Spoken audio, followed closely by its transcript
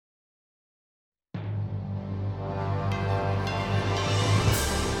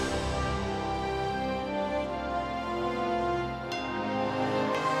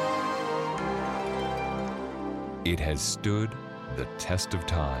It has stood the test of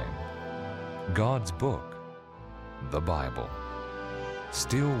time. God's book, the Bible,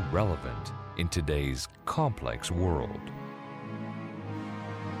 still relevant in today's complex world.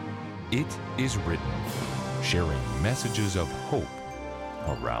 It is written, sharing messages of hope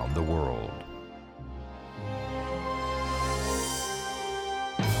around the world.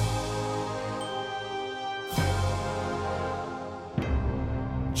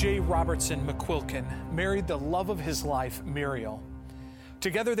 J. Robertson McQuilkin married the love of his life, Muriel.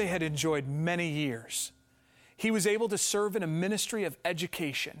 Together they had enjoyed many years. He was able to serve in a ministry of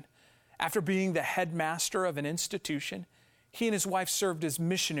education. After being the headmaster of an institution, he and his wife served as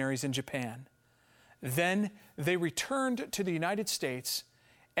missionaries in Japan. Then they returned to the United States,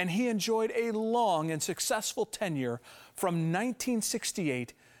 and he enjoyed a long and successful tenure from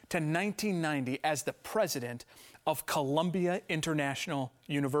 1968 to 1990 as the president of Columbia International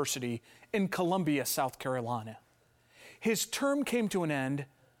University in Columbia, South Carolina. His term came to an end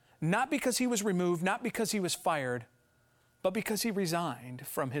not because he was removed, not because he was fired, but because he resigned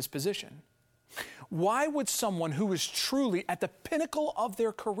from his position. Why would someone who was truly at the pinnacle of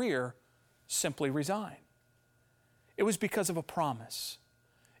their career simply resign? It was because of a promise.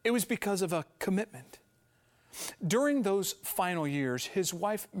 It was because of a commitment. During those final years, his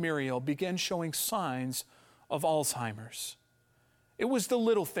wife Muriel began showing signs of Alzheimer's. It was the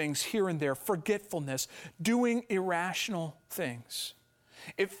little things here and there, forgetfulness, doing irrational things.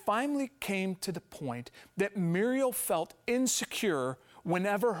 It finally came to the point that Muriel felt insecure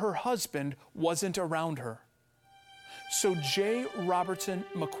whenever her husband wasn't around her. So J. Robertson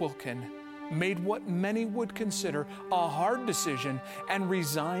McQuilkin made what many would consider a hard decision and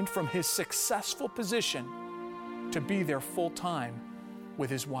resigned from his successful position to be there full time with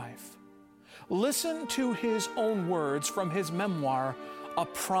his wife. Listen to his own words from his memoir, A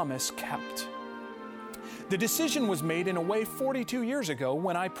Promise Kept. The decision was made in a way 42 years ago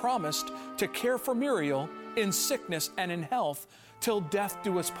when I promised to care for Muriel in sickness and in health till death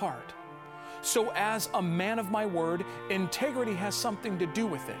do us part. So as a man of my word, integrity has something to do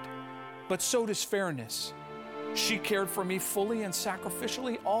with it, but so does fairness. She cared for me fully and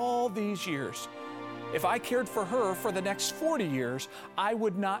sacrificially all these years. If I cared for her for the next 40 years, I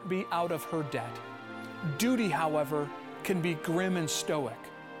would not be out of her debt. Duty, however, can be grim and stoic,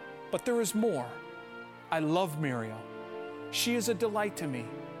 but there is more. I love Muriel. She is a delight to me.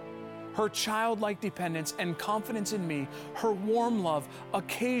 Her childlike dependence and confidence in me, her warm love,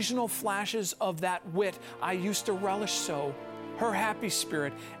 occasional flashes of that wit I used to relish so, her happy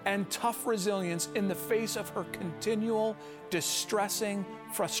spirit and tough resilience in the face of her continual, distressing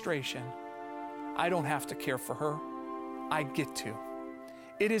frustration. I don't have to care for her. I get to.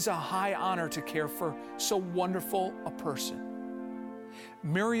 It is a high honor to care for so wonderful a person.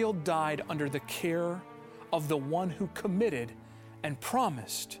 Muriel died under the care of the one who committed and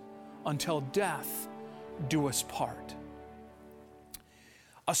promised until death do us part.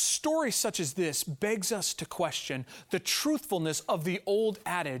 A story such as this begs us to question the truthfulness of the old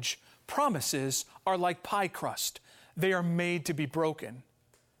adage, promises are like pie crust. They are made to be broken.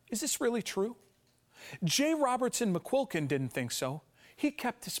 Is this really true? J. Robertson McQuilkin didn't think so. He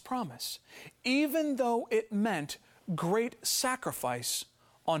kept his promise, even though it meant great sacrifice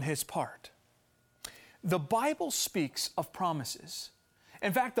on his part. The Bible speaks of promises.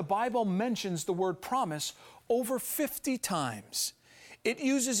 In fact, the Bible mentions the word promise over 50 times. It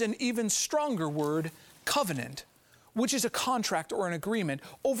uses an even stronger word, covenant, which is a contract or an agreement,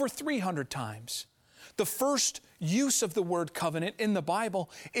 over 300 times. The first use of the word covenant in the Bible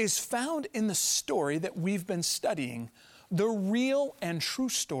is found in the story that we've been studying, the real and true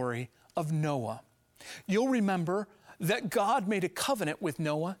story of Noah. You'll remember that God made a covenant with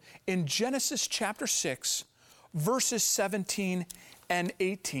Noah in Genesis chapter 6, verses 17 and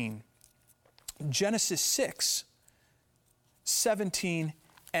 18. Genesis 6, 17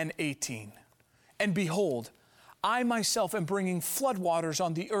 and 18. And behold, I myself am bringing floodwaters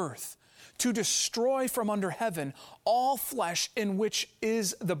on the earth to destroy from under heaven all flesh in which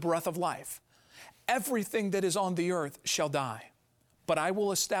is the breath of life. Everything that is on the earth shall die. But I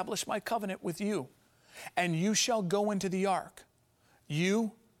will establish my covenant with you, and you shall go into the ark,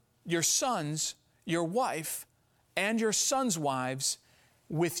 you, your sons, your wife, and your sons' wives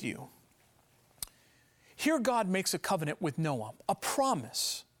with you. Here God makes a covenant with Noah, a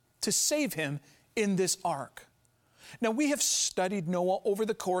promise to save him in this ark. Now, we have studied Noah over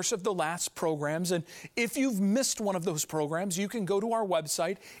the course of the last programs, and if you've missed one of those programs, you can go to our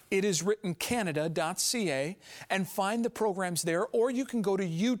website, itiswrittencanada.ca, and find the programs there, or you can go to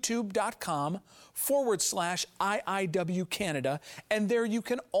youtube.com/IIW Canada, and there you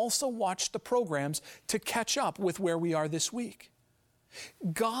can also watch the programs to catch up with where we are this week.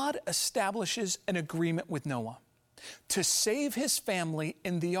 God establishes an agreement with Noah to save his family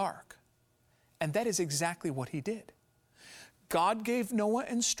in the ark, and that is exactly what he did. God gave Noah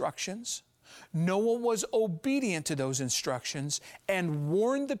instructions. Noah was obedient to those instructions and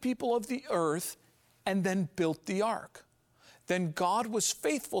warned the people of the earth and then built the ark. Then God was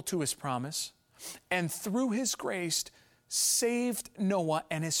faithful to his promise and through his grace saved Noah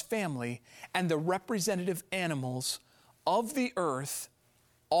and his family and the representative animals of the earth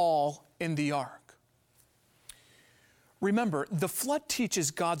all in the ark. Remember, the flood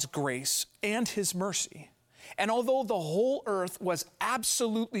teaches God's grace and his mercy. And although the whole earth was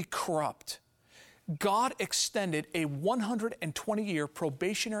absolutely corrupt, God extended a 120-year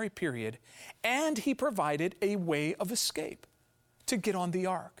probationary period, and he provided a way of escape to get on the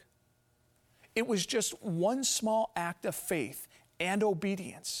ark. It was just one small act of faith and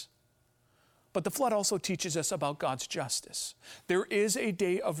obedience. But the flood also teaches us about God's justice. There is a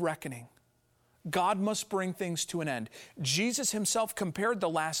day of reckoning. God must bring things to an end. Jesus himself compared the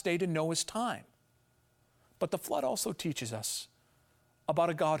last day to Noah's time. But the flood also teaches us about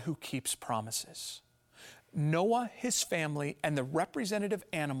a God who keeps promises. Noah, his family, and the representative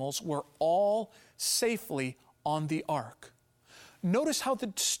animals were all safely on the ark. Notice how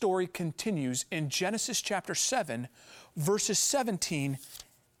the story continues in Genesis chapter 7, verses 17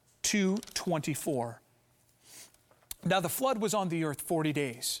 to 24. Now the flood was on the earth 40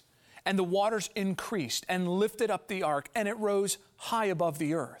 days, and the waters increased and lifted up the ark, and it rose high above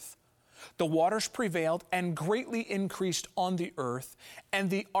the earth. The waters prevailed and greatly increased on the earth, and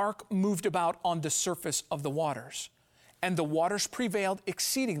the ark moved about on the surface of the waters. And the waters prevailed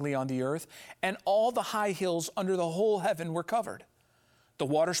exceedingly on the earth, and all the high hills under the whole heaven were covered. The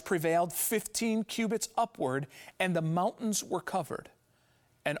waters prevailed 15 cubits upward, and the mountains were covered.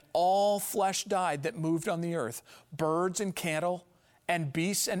 And all flesh died that moved on the earth, birds and cattle, and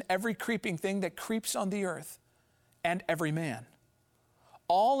beasts, and every creeping thing that creeps on the earth, and every man.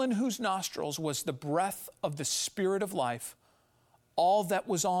 All in whose nostrils was the breath of the Spirit of life, all that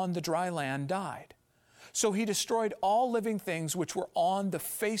was on the dry land died. So he destroyed all living things which were on the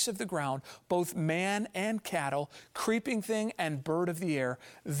face of the ground, both man and cattle, creeping thing and bird of the air.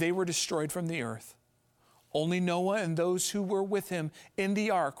 They were destroyed from the earth. Only Noah and those who were with him in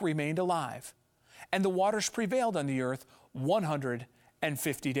the ark remained alive, and the waters prevailed on the earth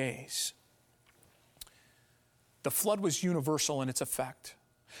 150 days. The flood was universal in its effect.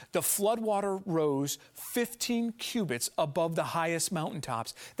 The floodwater rose 15 cubits above the highest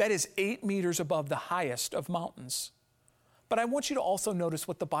mountaintops. That is 8 meters above the highest of mountains. But I want you to also notice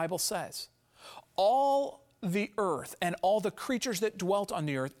what the Bible says. All the earth and all the creatures that dwelt on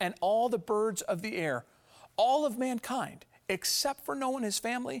the earth and all the birds of the air, all of mankind, except for Noah and his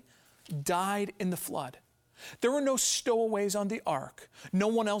family, died in the flood. There were no stowaways on the ark. No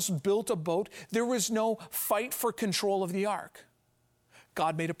one else built a boat. There was no fight for control of the ark.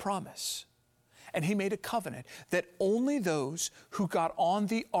 God made a promise, and he made a covenant that only those who got on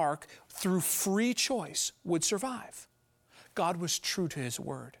the ark through free choice would survive. God was true to his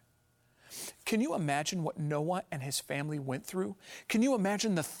word. Can you imagine what Noah and his family went through? Can you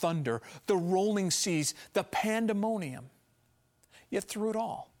imagine the thunder, the rolling seas, the pandemonium? Yet through it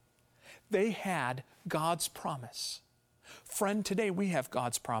all, they had God's promise. Friend, today we have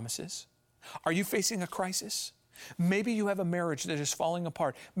God's promises. Are you facing a crisis? Maybe you have a marriage that is falling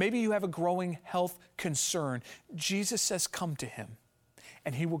apart. Maybe you have a growing health concern. Jesus says, come to him,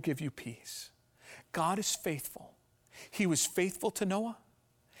 and he will give you peace. God is faithful. He was faithful to Noah,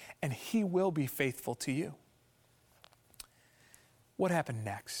 and he will be faithful to you. What happened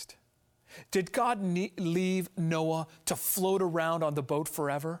next? Did God leave Noah to float around on the boat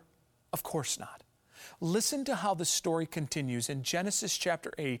forever? Of course not. Listen to how the story continues in Genesis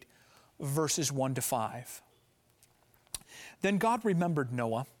chapter 8, verses 1 to 5. Then God remembered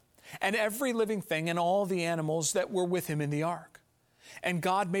Noah and every living thing and all the animals that were with him in the ark. And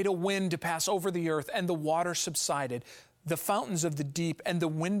God made a wind to pass over the earth, and the water subsided. The fountains of the deep and the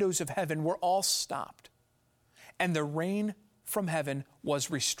windows of heaven were all stopped, and the rain from heaven was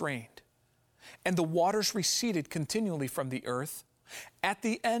restrained. And the waters receded continually from the earth. At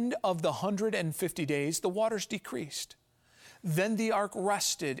the end of the 150 days, the waters decreased. Then the ark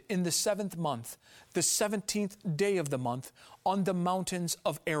rested in the 7th month, the 17th day of the month, on the mountains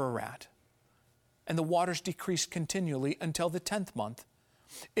of Ararat. and the waters decreased continually until the 10th month.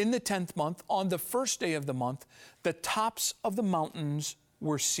 In the 10th month, on the first day of the month, the tops of the mountains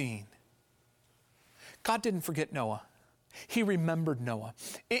were seen. God didn't forget Noah. He remembered Noah.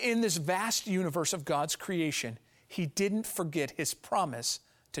 In this vast universe of God's creation, He didn't forget His promise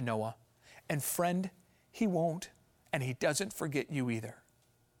to Noah. And friend, He won't, and He doesn't forget you either.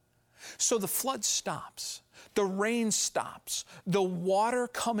 So the flood stops. The rain stops. The water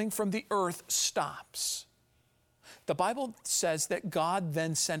coming from the earth stops. The Bible says that God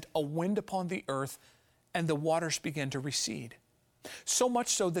then sent a wind upon the earth, and the waters began to recede. So much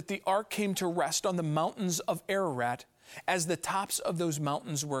so that the ark came to rest on the mountains of Ararat as the tops of those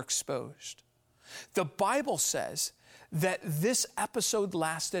mountains were exposed. The Bible says that this episode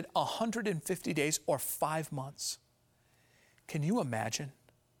lasted 150 days or 5 months. Can you imagine?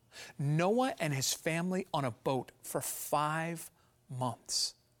 Noah and his family on a boat for 5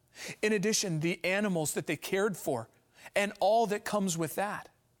 months. In addition, the animals that they cared for and all that comes with that.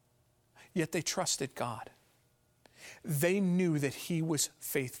 Yet they trusted God. They knew that He was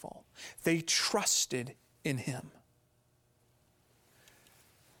faithful. They trusted in Him.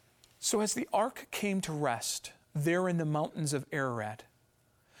 So as the ark came to rest there in the mountains of Ararat,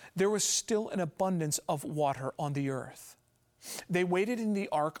 there was still an abundance of water on the earth. They waited in the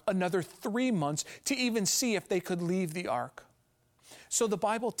ark another 3 months to even see if they could leave the ark. So the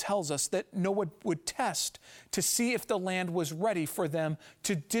Bible tells us that Noah would test to see if the land was ready for them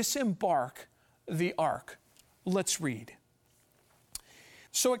to disembark the ark. Let's read.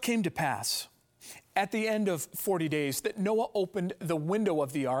 So it came to pass at the end of 40 days that Noah opened the window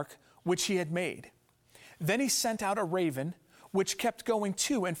of the ark which he had made. Then he sent out a raven which kept going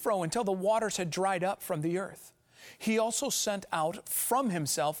to and fro until the waters had dried up from the earth. He also sent out from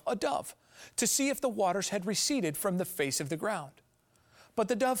himself a dove to see if the waters had receded from the face of the ground. But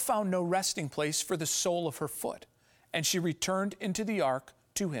the dove found no resting place for the sole of her foot, and she returned into the ark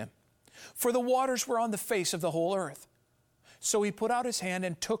to him. For the waters were on the face of the whole earth. So he put out his hand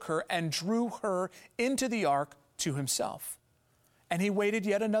and took her and drew her into the ark to himself. And he waited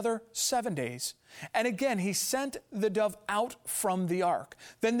yet another 7 days. And again he sent the dove out from the ark.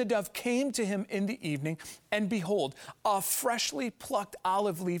 Then the dove came to him in the evening, and behold, a freshly plucked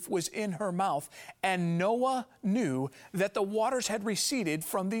olive leaf was in her mouth. And Noah knew that the waters had receded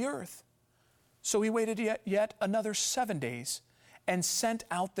from the earth. So he waited yet another 7 days, and sent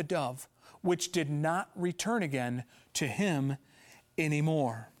out the dove, which did not return again to him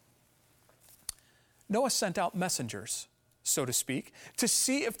anymore. Noah sent out messengers, so to speak, to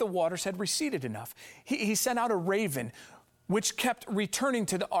see if the waters had receded enough. He sent out a raven, which kept returning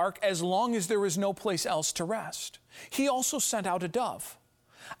to the ark as long as there was no place else to rest. He also sent out a dove.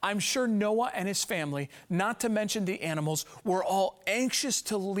 I'm sure Noah and his family, not to mention the animals, were all anxious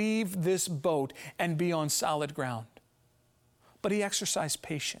to leave this boat and be on solid ground. But he exercised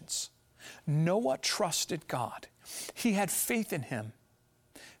patience. Noah trusted God. He had faith in Him.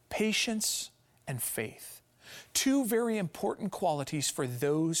 Patience and faith. Two very important qualities for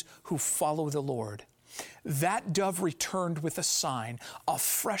those who follow the Lord. That dove returned with a sign, a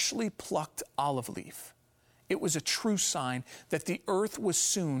freshly plucked olive leaf. It was a true sign that the earth was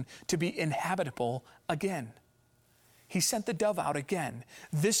soon to be inhabitable again. He sent the dove out again,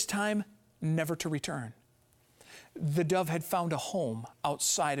 this time never to return. The dove had found a home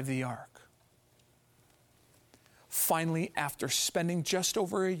outside of the ark. Finally, after spending just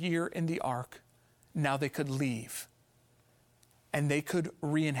over a year in the ark, now they could leave and they could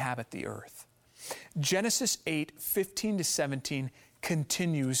re-inhabit the earth. Genesis 8:15-17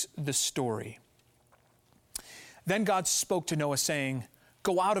 continues the story. Then God spoke to Noah, saying,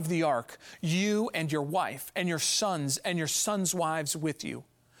 "Go out of the ark, you and your wife and your sons wives with you.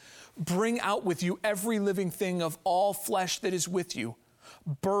 Bring out with you every living thing of all flesh that is with you,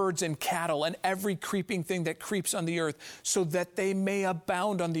 birds and cattle and every creeping thing that creeps on the earth, so that they may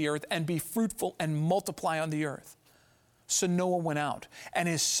abound on the earth and be fruitful and multiply on the earth." So Noah went out, and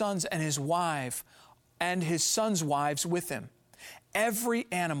his sons and his wife and his sons' wives with him. Every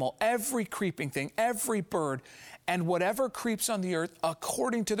animal, every creeping thing, every bird, and whatever creeps on the earth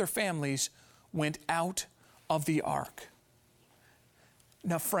according to their families went out of the ark.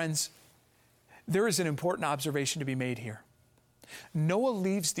 Now, friends, there is an important observation to be made here. Noah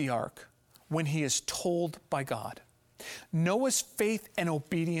leaves the ark when he is told by God. Noah's faith and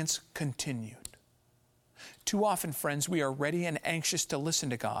obedience continued. Too often, friends, we are ready and anxious to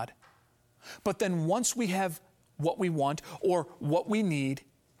listen to God. But then once we have what we want or what we need,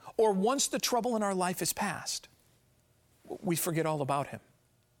 or once the trouble in our life is past, we forget all about Him.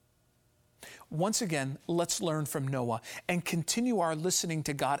 Once again, let's learn from Noah and continue our listening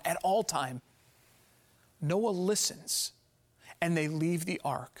to God at all time, Noah listens, and they leave the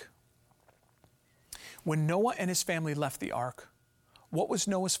ark. When Noah and his family left the ark, what was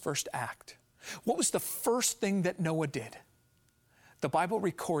Noah's first act? What was the first thing that Noah did? The Bible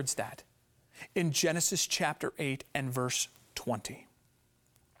records that in Genesis chapter 8 and verse 20.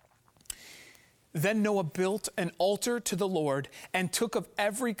 Then Noah built an altar to the Lord and took of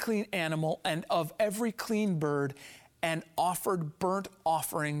every clean animal and of every clean bird and offered burnt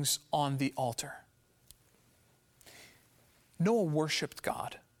offerings on the altar. Noah worshiped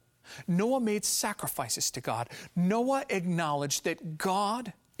God. Noah made sacrifices to God. Noah acknowledged that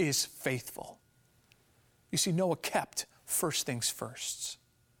God is faithful. You see, Noah kept first things first.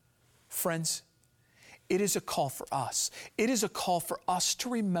 Friends, it is a call for us. It is a call for us to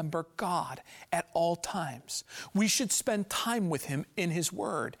remember God at all times. We should spend time with Him in His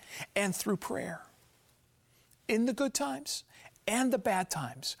Word and through prayer. In the good times and the bad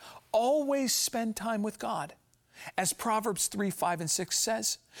times, always spend time with God. As Proverbs 3, 5, and 6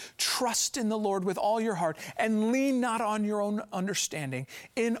 says, trust in the Lord with all your heart and lean not on your own understanding.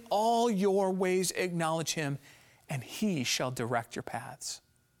 In all your ways acknowledge Him, and He shall direct your paths.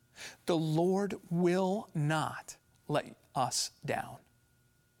 The Lord will not let us down.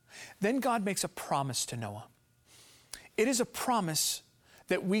 Then God makes a promise to Noah. It is a promise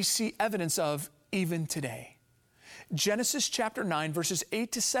that we see evidence of even today. Genesis chapter 9, verses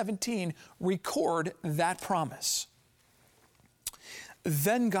 8 to 17 record that promise.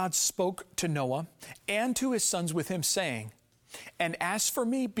 Then God spoke to Noah and to his sons with him, saying, and as for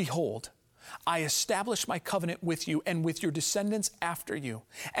me, behold, I establish my covenant with you and with your descendants after you,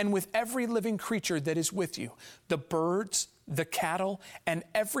 and with every living creature that is with you, the birds, the cattle, and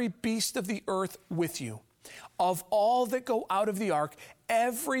every beast of the earth with you. Of all that go out of the ark,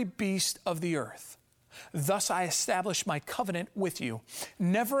 every beast of the earth. Thus I establish my covenant with you.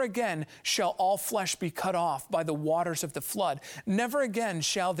 Never again shall all flesh be cut off by the waters of the flood. Never again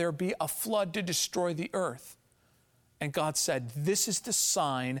shall there be a flood to destroy the earth. And God said, this is the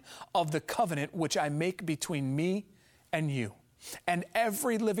sign of the covenant which I make between me and you, and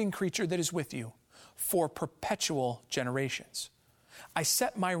every living creature that is with you, for perpetual generations. I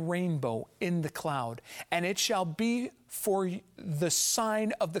set my rainbow in the cloud, and it shall be for the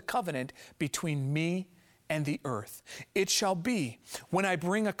sign of the covenant between me and the earth. It shall be, when I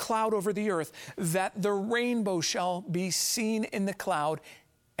bring a cloud over the earth, that the rainbow shall be seen in the cloud,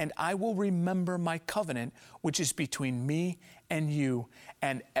 and I will remember my covenant, which is between me and you,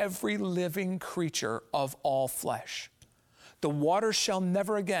 and every living creature of all flesh. The waters shall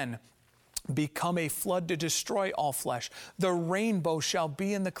never again become a flood to destroy all flesh. The rainbow shall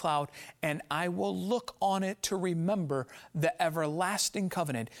be in the cloud, and I will look on it to remember the everlasting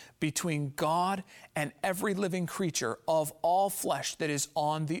covenant between God and every living creature of all flesh that is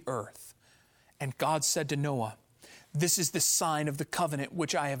on the earth. And God said to Noah, this is the sign of the covenant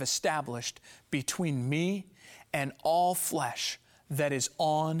which I have established between me and all flesh that is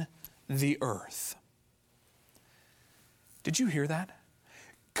on the earth. Did you hear that?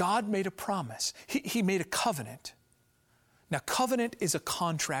 God made a promise. He made a covenant. Now, covenant is a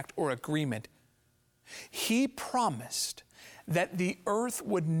contract or agreement. He promised that the earth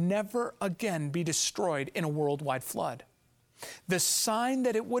would never again be destroyed in a worldwide flood. The sign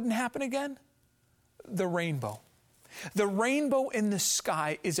that it wouldn't happen again? The rainbow. The rainbow in the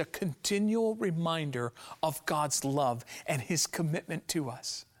sky is a continual reminder of God's love and His commitment to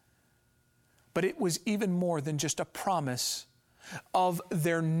us. But it was even more than just a promise of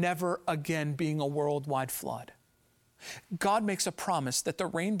there never again being a worldwide flood. God makes a promise that the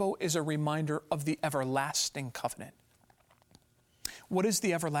rainbow is a reminder of the everlasting covenant. What is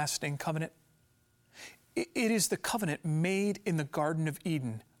the everlasting covenant? It is the covenant made in the Garden of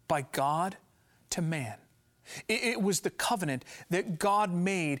Eden by God to man. It was the covenant that God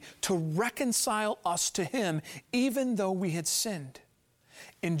made to reconcile us to Him even though we had sinned.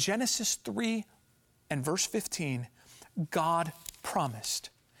 In Genesis 3 and verse 15, God promised,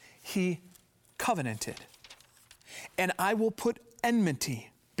 He covenanted, and I will put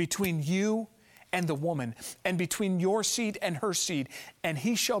enmity between you and the woman, and between your seed and her seed, and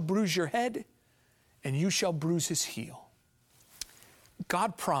he shall bruise your head, and you shall bruise his heel.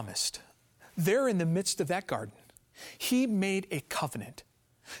 God promised, there in the midst of that garden, He made a covenant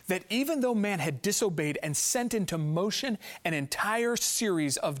that even though man had disobeyed and sent into motion an entire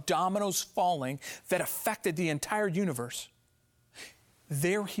series of dominoes falling that affected the entire universe,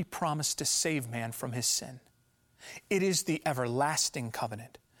 there He promised to save man from his sin. It is the everlasting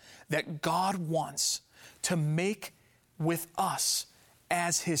covenant that God wants to make with us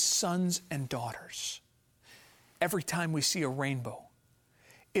as His sons and daughters. Every time we see a rainbow,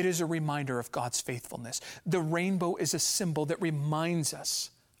 It is a reminder of God's faithfulness. The rainbow is a symbol that reminds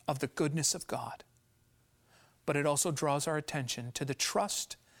us of the goodness of God. But it also draws our attention to the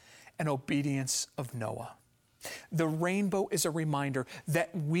trust and obedience of Noah. The rainbow is a reminder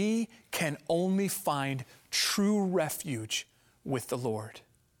that we can only find true refuge with the Lord.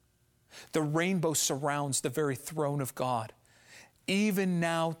 The rainbow surrounds the very throne of God. Even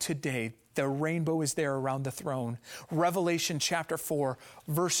now, today, the rainbow is there around the throne. Revelation chapter 4,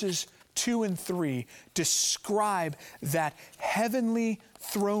 verses 2 and 3 describe that heavenly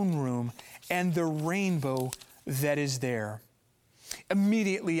throne room and the rainbow that is there.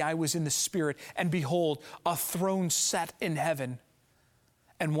 Immediately I was in the Spirit, and behold, a throne set in heaven,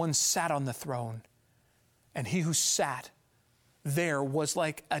 and one sat on the throne. And he who sat there was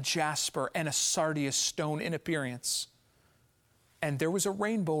like a jasper and a sardius stone in appearance. And there was a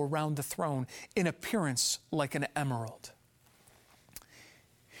rainbow around the throne in appearance like an emerald.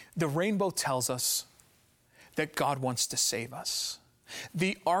 The rainbow tells us that God wants to save us.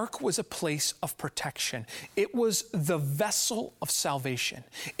 The ark was a place of protection. It was the vessel of salvation.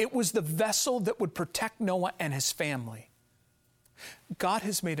 It was the vessel that would protect Noah and his family. God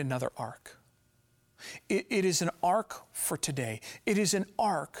has made another ark. It is an ark for today. It is an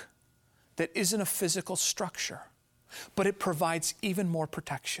ark that isn't a physical structure, but it provides even more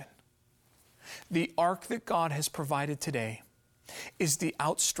protection. The ark that God has provided today is the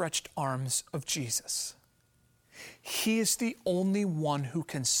outstretched arms of Jesus. He is the only one who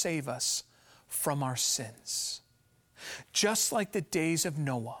can save us from our sins. Just like the days of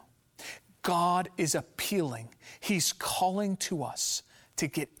Noah, God is appealing. He's calling to us to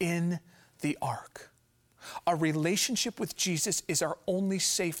get in the ark. A relationship with Jesus is our only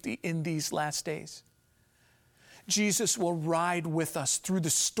safety in these last days. Jesus will ride with us through the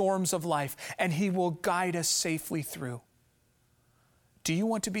storms of life, and he will guide us safely through. Do you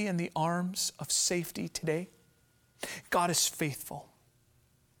want to be in the arms of safety today? God is faithful.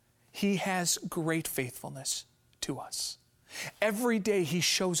 He has great faithfulness to us. Every day he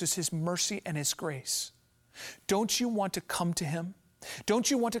shows us his mercy and his grace. Don't you want to come to him? Don't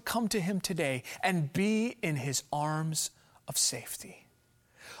you want to come to him today and be in his arms of safety?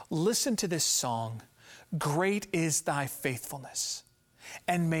 Listen to this song, "Great is thy faithfulness,"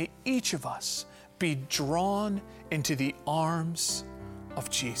 and may each of us be drawn into the arms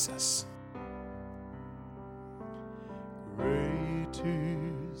of Jesus. Great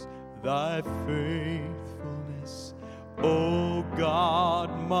is thy faithfulness, O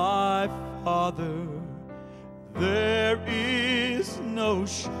God, my Father. There is no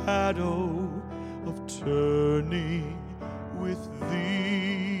shadow of turning with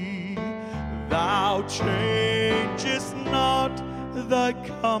thee. Thou changest not, thy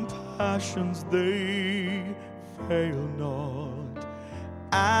compassions, they fail not.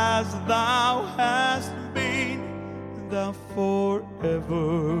 As thou hast been, thou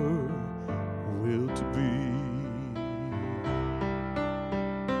forever wilt be.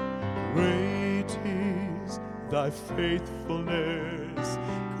 Great is thy faithfulness,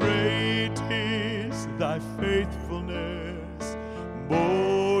 great is thy faithfulness.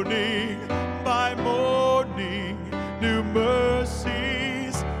 Morning by morning, new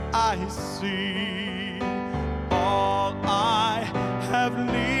mercies I see. All I have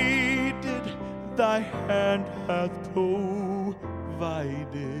needed, thy hand hath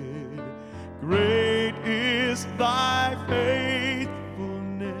provided. Great is thy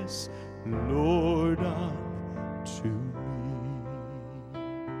faithfulness, Lord, unto me.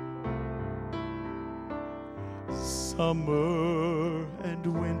 Summer and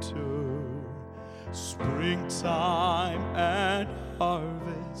winter, springtime and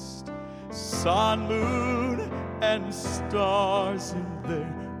harvest, sun, moon, and stars in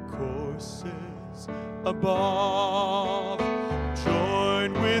their courses above,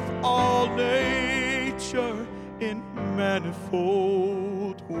 join with all nature in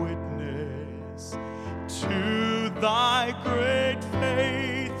manifold witness to thy great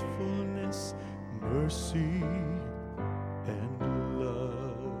faithfulness, mercy, and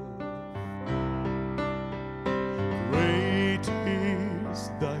love. Great is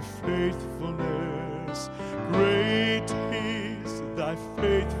thy faithfulness, great is thy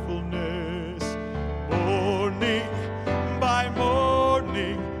faithfulness. Morning by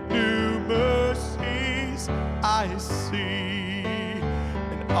morning, new mercies I see,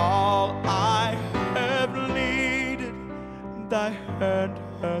 and all I have needed, thy hand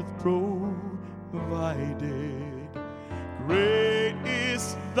hath provided. Great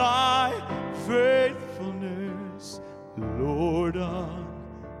is thy faithfulness, Lord,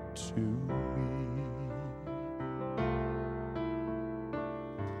 unto me.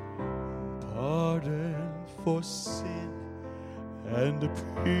 pardon for sin, and a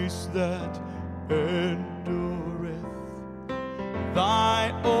peace that endureth.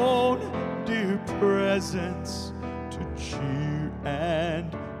 Thy own dear presence to cheer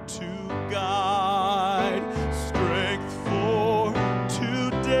and to guide, strength for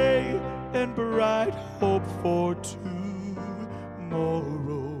today and bright hope for tomorrow.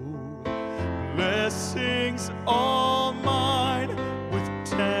 Blessings all mine with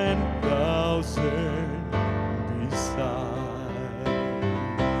 10,000 beside.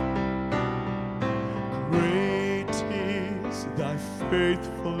 Great is thy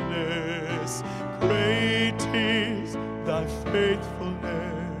faithfulness, great is thy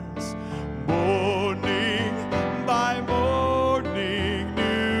faithfulness. Morning by morning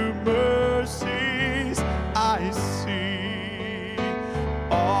new mercies I see.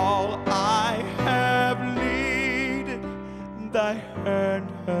 All I have needed thy hand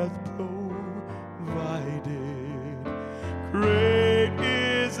hath provided. Great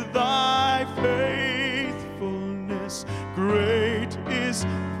is thy faithfulness, great is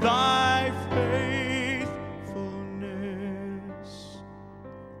thy faithfulness,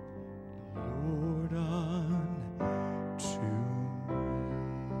 Lord, unto me.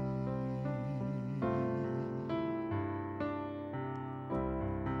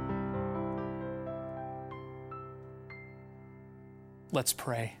 Let's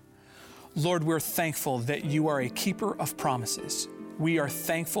pray. Lord, we're thankful that you are a keeper of promises. We are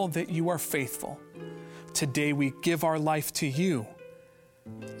thankful that you are faithful. Today we give our life to you.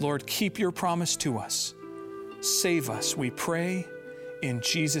 Lord, keep your promise to us. Save us, we pray. In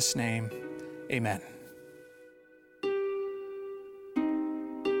Jesus' name, amen.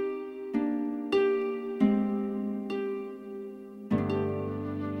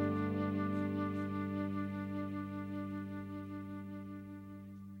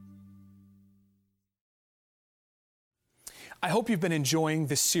 I hope you've been enjoying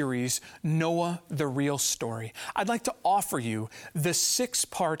this series, Noah, the Real Story. I'd like to offer you the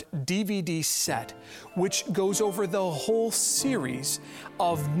 6-part DVD set, which goes over the whole series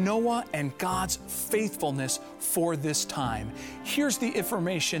of Noah and God's faithfulness for this time. Here's the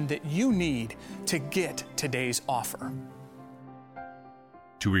information that you need to get today's offer.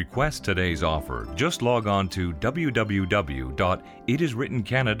 To request today's offer, just log on to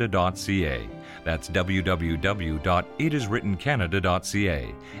www.itiswrittencanada.ca. That's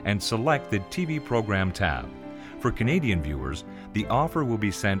www.itiswrittencanada.ca and select the TV program tab. For Canadian viewers, the offer will be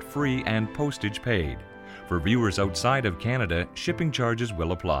sent free and postage paid. For viewers outside of Canada, shipping charges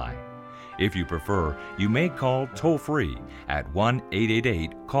will apply. If you prefer, you may call toll-free at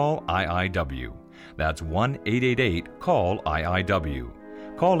 1-888-CALL-IIW. That's 1-888-CALL-IIW.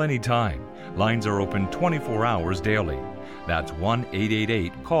 Call anytime. Lines are open 24 hours daily. That's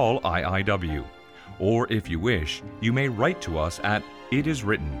 1-888-CALL-IIW. Or if you wish, you may write to us at It Is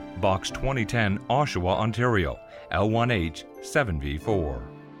Written, Box 2010, Oshawa, Ontario, L1H 7V4.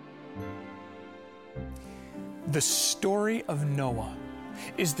 The story of Noah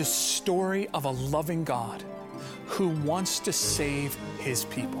is the story of a loving God who wants to save his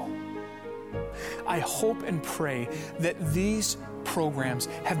people. I hope and pray that these programs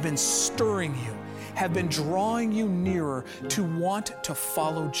have been stirring you, have been drawing you nearer to want to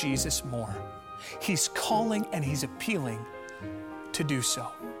follow Jesus more. He's calling and he's appealing to do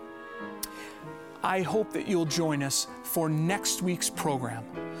so. I hope that you'll join us for next week's program.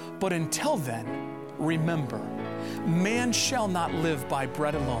 But until then, remember, man shall not live by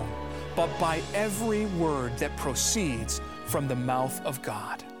bread alone, but by every word that proceeds from the mouth of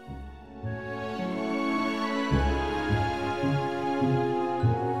God.